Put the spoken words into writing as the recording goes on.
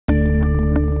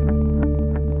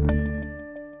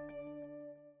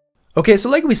Okay, so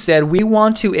like we said, we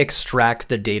want to extract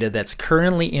the data that's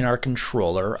currently in our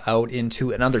controller out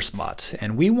into another spot,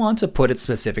 and we want to put it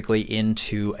specifically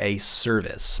into a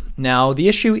service. Now, the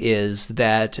issue is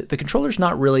that the controller is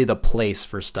not really the place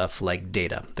for stuff like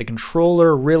data. The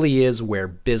controller really is where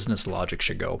business logic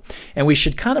should go, and we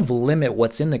should kind of limit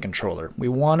what's in the controller. We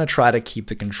want to try to keep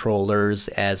the controllers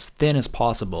as thin as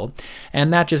possible,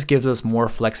 and that just gives us more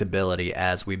flexibility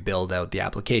as we build out the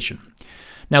application.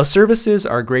 Now, services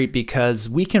are great because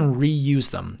we can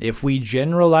reuse them. If we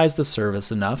generalize the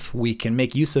service enough, we can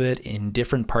make use of it in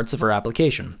different parts of our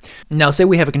application. Now, say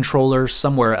we have a controller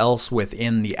somewhere else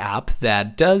within the app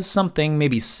that does something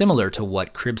maybe similar to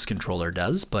what Cribs controller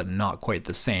does, but not quite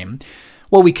the same.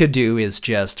 What we could do is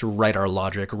just write our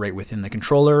logic right within the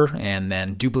controller and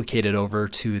then duplicate it over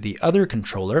to the other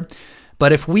controller.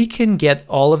 But if we can get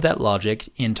all of that logic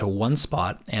into one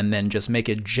spot and then just make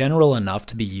it general enough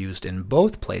to be used in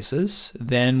both places,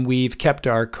 then we've kept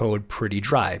our code pretty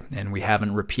dry and we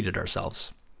haven't repeated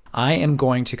ourselves. I am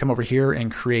going to come over here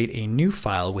and create a new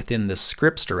file within the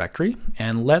scripts directory,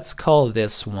 and let's call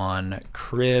this one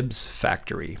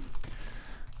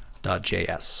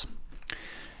cribsfactory.js.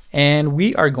 And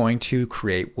we are going to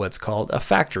create what's called a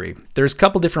factory. There's a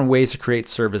couple different ways to create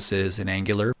services in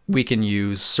Angular. We can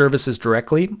use services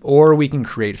directly, or we can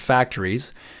create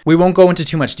factories. We won't go into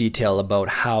too much detail about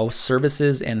how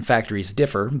services and factories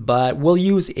differ, but we'll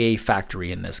use a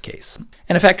factory in this case.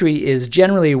 And a factory is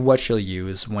generally what you'll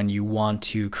use when you want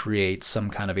to create some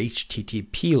kind of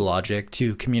HTTP logic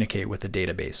to communicate with a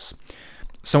database.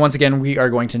 So once again, we are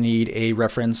going to need a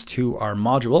reference to our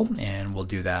module, and we'll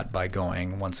do that by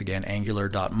going once again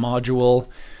angular.module,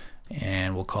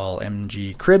 and we'll call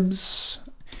mgcribs.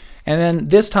 And then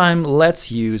this time,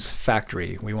 let's use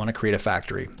factory. We want to create a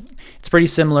factory. It's pretty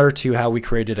similar to how we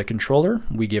created a controller.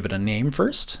 We give it a name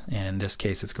first, and in this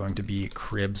case, it's going to be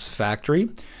Cribs factory.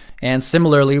 And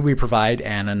similarly, we provide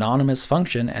an anonymous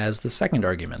function as the second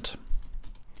argument.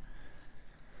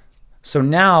 So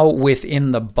now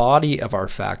within the body of our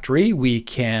factory, we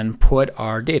can put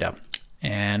our data.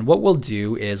 And what we'll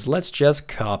do is let's just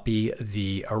copy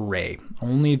the array,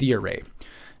 only the array.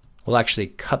 We'll actually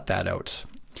cut that out.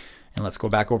 And let's go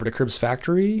back over to Cribs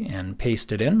factory and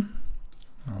paste it in.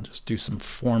 I'll just do some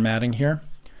formatting here.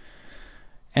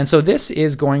 And so this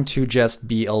is going to just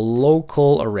be a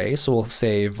local array. So we'll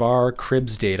say var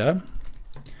cribs data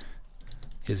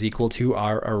is equal to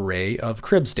our array of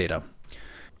cribs data.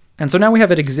 And so now we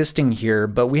have it existing here,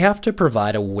 but we have to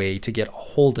provide a way to get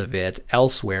hold of it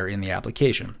elsewhere in the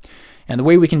application. And the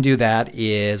way we can do that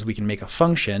is we can make a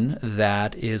function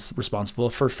that is responsible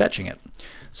for fetching it.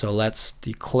 So let's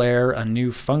declare a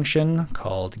new function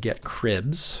called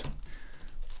getCribs.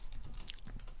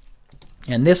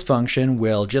 And this function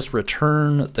will just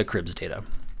return the cribs data.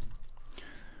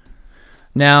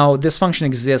 Now, this function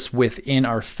exists within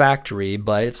our factory,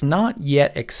 but it's not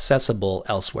yet accessible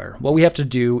elsewhere. What we have to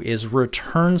do is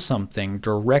return something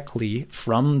directly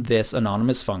from this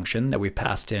anonymous function that we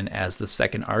passed in as the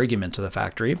second argument to the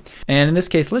factory. And in this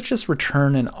case, let's just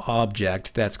return an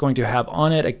object that's going to have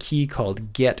on it a key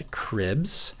called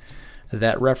getCribs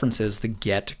that references the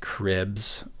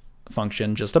getCribs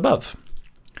function just above.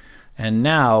 And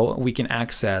now we can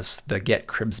access the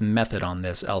getCribs method on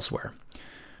this elsewhere.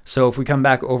 So if we come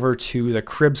back over to the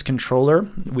Cribs controller,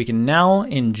 we can now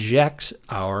inject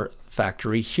our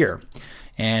factory here.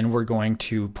 And we're going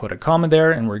to put a comma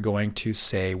there, and we're going to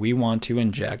say we want to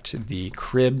inject the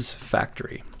Cribs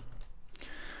factory.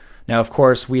 Now, of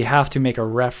course, we have to make a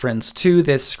reference to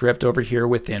this script over here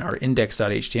within our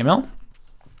index.html.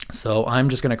 So I'm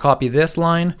just going to copy this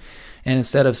line, and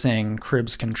instead of saying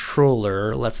Cribs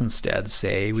controller, let's instead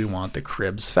say we want the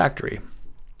Cribs factory.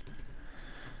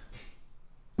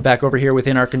 Back over here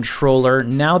within our controller,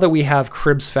 now that we have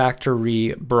Cribs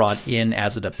factory brought in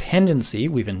as a dependency,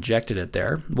 we've injected it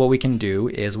there, what we can do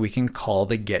is we can call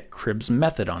the getCribs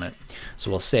method on it.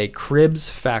 So we'll say Cribs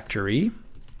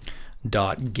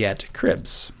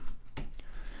factory.getCribs.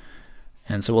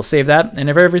 And so we'll save that, and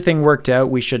if everything worked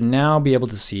out, we should now be able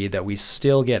to see that we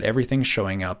still get everything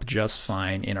showing up just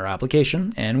fine in our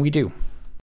application, and we do.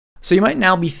 So you might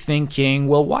now be thinking,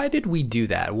 well, why did we do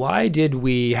that? Why did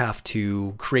we have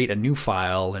to create a new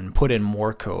file and put in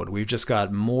more code? We've just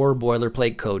got more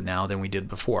boilerplate code now than we did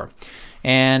before.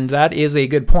 And that is a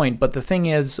good point, but the thing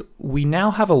is, we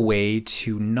now have a way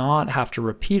to not have to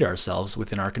repeat ourselves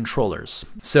within our controllers.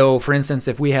 So for instance,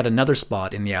 if we had another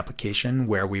spot in the application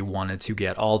where we wanted to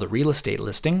get all the real estate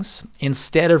listings,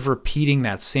 instead of repeating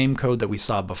that same code that we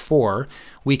saw before,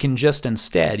 we can just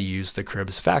instead use the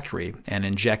Cribs factory and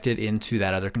inject it into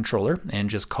that other controller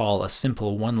and just call a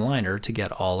simple one-liner to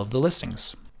get all of the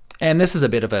listings. And this is a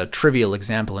bit of a trivial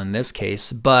example in this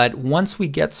case, but once we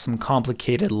get some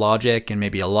complicated logic and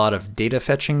maybe a lot of data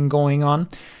fetching going on,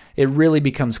 it really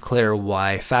becomes clear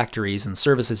why factories and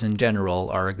services in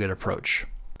general are a good approach.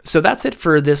 So that's it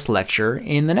for this lecture.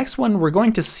 In the next one, we're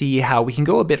going to see how we can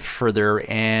go a bit further,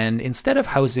 and instead of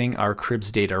housing our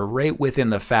cribs data right within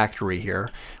the factory here,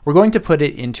 we're going to put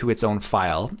it into its own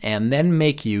file and then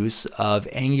make use of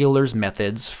Angular's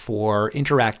methods for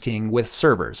interacting with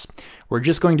servers. We're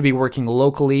just going to be working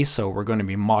locally, so we're going to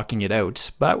be mocking it out,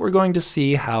 but we're going to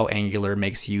see how Angular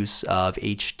makes use of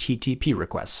HTTP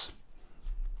requests.